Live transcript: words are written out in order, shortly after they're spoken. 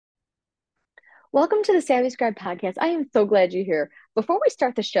Welcome to the Savvy Scribe podcast. I am so glad you're here. Before we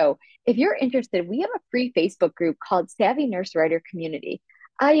start the show, if you're interested, we have a free Facebook group called Savvy Nurse Writer Community.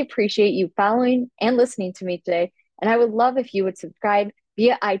 I appreciate you following and listening to me today, and I would love if you would subscribe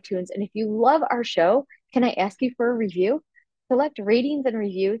via iTunes. And if you love our show, can I ask you for a review? Select ratings and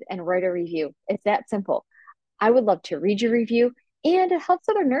reviews and write a review. It's that simple. I would love to read your review, and it helps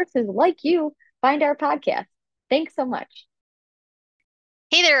other nurses like you find our podcast. Thanks so much.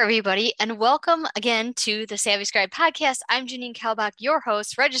 Hey there, everybody, and welcome again to the Savvy Scribe podcast. I'm Janine Kalbach, your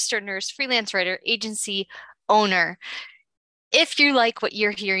host, registered nurse, freelance writer, agency owner. If you like what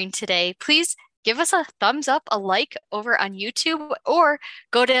you're hearing today, please give us a thumbs up, a like over on YouTube, or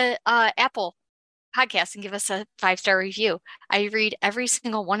go to Apple Podcasts and give us a 5-star review. I read every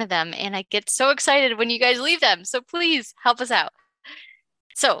single one of them, and I get so excited when you guys leave them. So please help us out.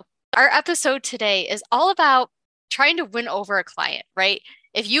 So our episode today is all about trying to win over a client, right?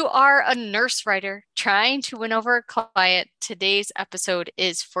 If you are a nurse writer trying to win over a client, today's episode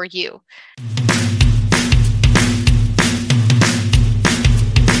is for you.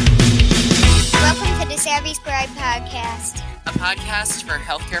 Welcome to the Savvy Scribe podcast, a podcast for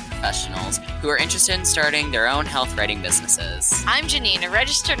healthcare professionals who are interested in starting their own health writing businesses. I'm Janine, a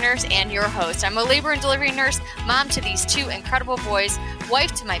registered nurse and your host. I'm a labor and delivery nurse, mom to these 2 incredible boys,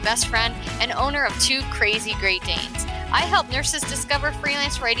 wife to my best friend, and owner of 2 crazy Great Danes. I help nurses discover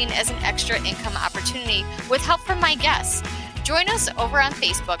freelance writing as an extra income opportunity with help from my guests. Join us over on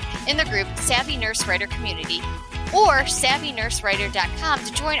Facebook in the group Savvy Nurse Writer Community or savvynursewriter.com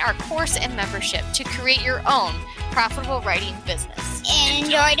to join our course and membership to create your own profitable writing business.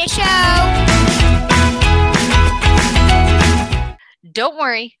 Enjoy the show! Don't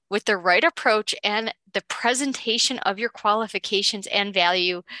worry, with the right approach and the presentation of your qualifications and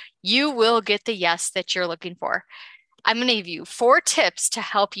value, you will get the yes that you're looking for. I'm going to give you 4 tips to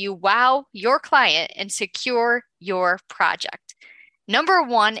help you wow your client and secure your project. Number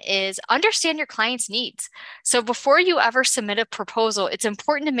 1 is understand your client's needs. So before you ever submit a proposal, it's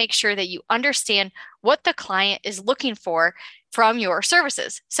important to make sure that you understand what the client is looking for from your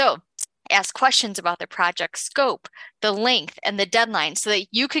services. So ask questions about the project scope, the length, and the deadline so that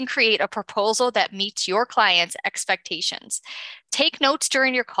you can create a proposal that meets your client's expectations. Take notes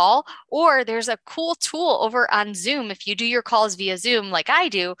during your call, or there's a cool tool over on Zoom. If you do your calls via Zoom like I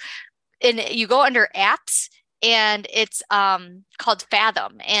do, and you go under apps, and it's called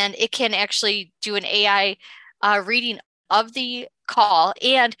Fathom, and it can actually do an AI reading of the call,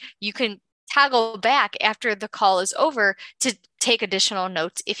 and you can toggle back after the call is over to take additional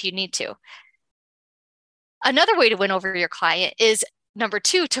notes if you need to. Another way to win over your client is number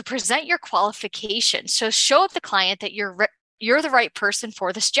 2, to present your qualifications. So show the client that you're the right person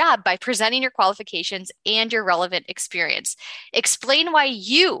for this job by presenting your qualifications and your relevant experience. Explain why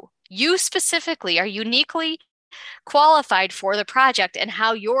you specifically are uniquely qualified for the project and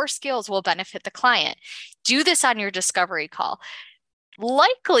how your skills will benefit the client. Do this on your discovery call.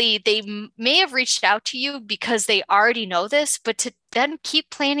 Likely, they may have reached out to you because they already know this, but to then keep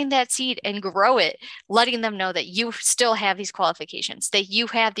planting that seed and grow it, letting them know that you still have these qualifications, that you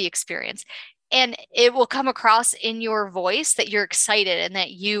have the experience. And it will come across in your voice that you're excited and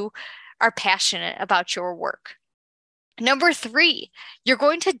that you are passionate about your work. Number 3, you're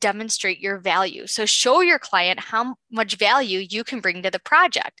going to demonstrate your value. So show your client how much value you can bring to the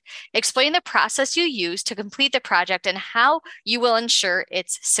project. Explain the process you use to complete the project and how you will ensure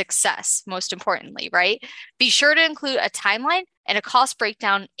its success, most importantly, right? Be sure to include a timeline and a cost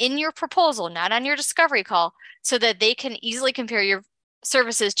breakdown in your proposal, not on your discovery call, so that they can easily compare your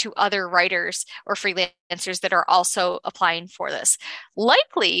services to other writers or freelancers that are also applying for this.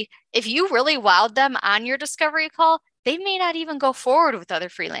 Likely, if you really wowed them on your discovery call, they may not even go forward with other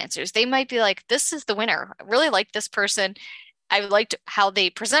freelancers. They might be like, this is the winner. I really like this person. I liked how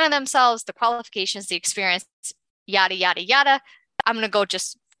they presented themselves, the qualifications, the experience, yada, yada, yada. I'm going to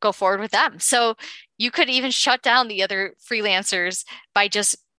just go forward with them. So you could even shut down the other freelancers by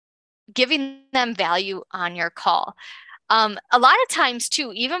just giving them value on your call. A lot of times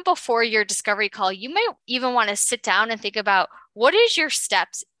too, even before your discovery call, you might even want to sit down and think about what is your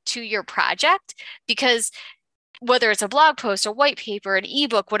steps to your project, because whether it's a blog post, a white paper, an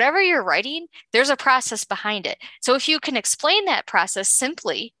ebook, whatever you're writing, there's a process behind it. So if you can explain that process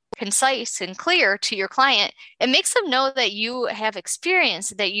simply, concise, and clear to your client, it makes them know that you have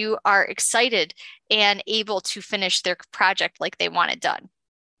experience, that you are excited and able to finish their project like they want it done.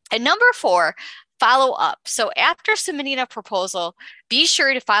 And number 4, Follow up. So after submitting a proposal, be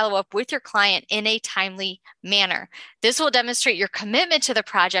sure to follow up with your client in a timely manner. This will demonstrate your commitment to the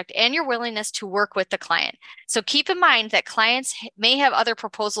project and your willingness to work with the client. So keep in mind that clients may have other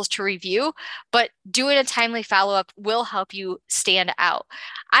proposals to review, but doing a timely follow-up will help you stand out.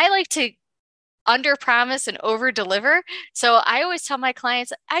 I like to under promise and over deliver. So I always tell my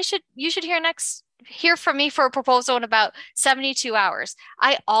clients, you should hear from me for a proposal in about 72 hours.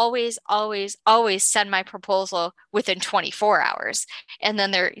 I always send my proposal within 24 hours. And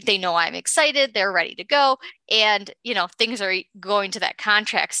then they know I'm excited, they're ready to go. And, things are going to that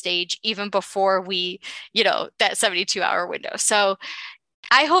contract stage even before that 72-hour window. So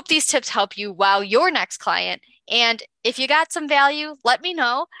I hope these tips help you wow your next client. And if you got some value, let me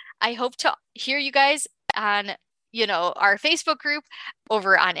know. I hope to hear you guys on our Facebook group,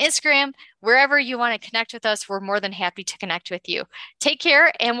 over on Instagram, wherever you want to connect with us. We're more than happy to connect with you. Take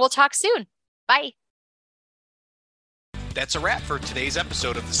care, and we'll talk soon. Bye. That's a wrap for today's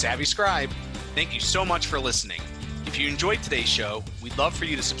episode of The Savvy Scribe. Thank you so much for listening. If you enjoyed today's show, we'd love for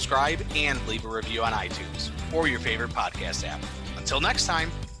you to subscribe and leave a review on iTunes or your favorite podcast app. Until next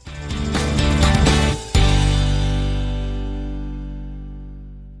time.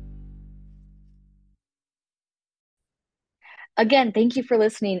 Again, thank you for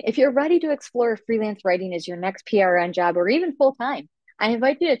listening. If you're ready to explore freelance writing as your next PRN job or even full-time, I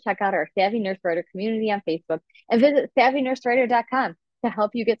invite you to check out our Savvy Nurse Writer community on Facebook and visit savvynursewriter.com to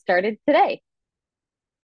help you get started today.